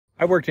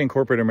I worked in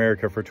corporate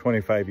America for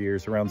 25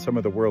 years around some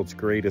of the world's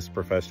greatest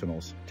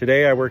professionals.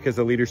 Today, I work as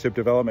a leadership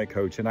development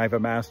coach, and I've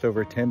amassed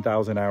over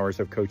 10,000 hours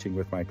of coaching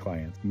with my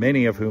clients,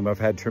 many of whom have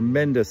had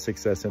tremendous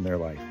success in their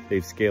life.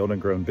 They've scaled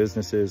and grown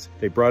businesses.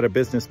 They brought a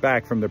business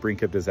back from the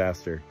brink of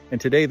disaster.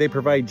 And today, they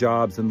provide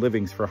jobs and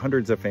livings for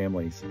hundreds of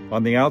families.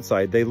 On the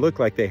outside, they look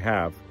like they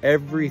have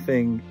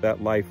everything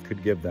that life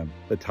could give them: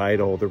 the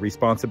title, the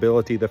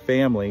responsibility, the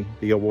family,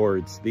 the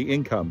awards, the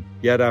income.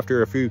 Yet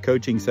after a few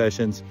coaching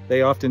sessions,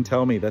 they often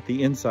tell me that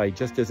the inside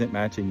just isn't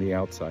matching the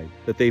outside,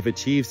 that they've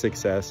achieved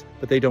success,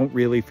 but they don't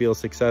really feel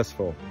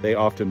successful. They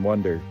often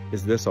wonder,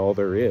 is this all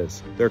there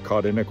is? They're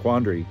caught in a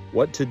quandary.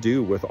 What to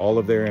do with all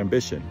of their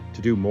ambition?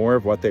 To do more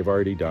of what they've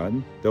already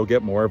done? They'll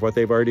get more of what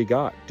they've already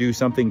got. Do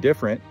something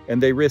different,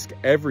 and they risk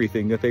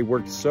everything that they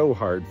worked so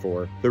hard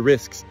for. The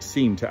risks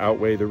seem to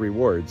outweigh the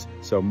rewards,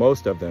 so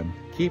most of them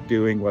keep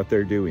doing what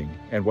they're doing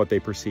and what they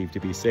perceive to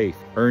be safe.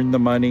 Earn the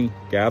money,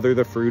 gather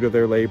the fruit of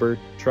their labor,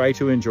 try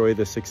to enjoy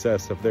the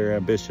success of their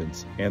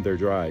ambitions and their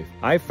drive.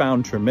 I've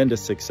found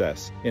tremendous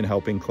success in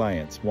helping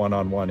clients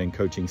one-on-one in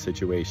coaching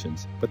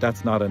situations, but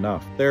that's not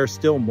enough. There are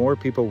still more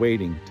people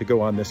waiting to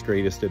go on this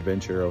greatest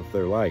adventure of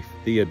their life,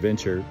 the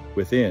adventure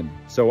within.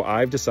 So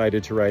I've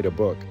decided to write a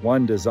book,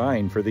 one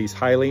designed for these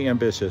highly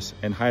ambitious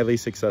and highly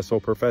successful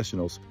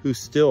professionals who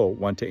still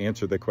want to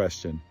answer the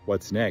question,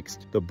 what's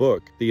next? The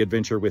book, The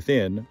Adventure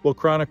Within, will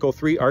chronicle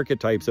 3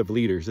 archetypes of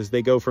leaders as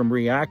they go from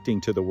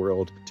reacting to the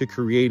world to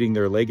creating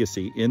their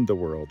legacy in the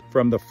world.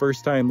 From the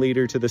first-time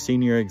leader to the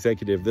senior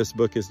executive, this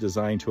book is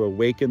designed to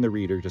awaken the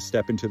reader to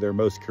step into their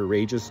most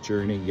courageous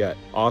journey yet,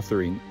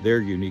 authoring their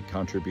unique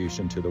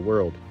contribution to the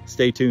world.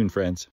 Stay tuned, friends.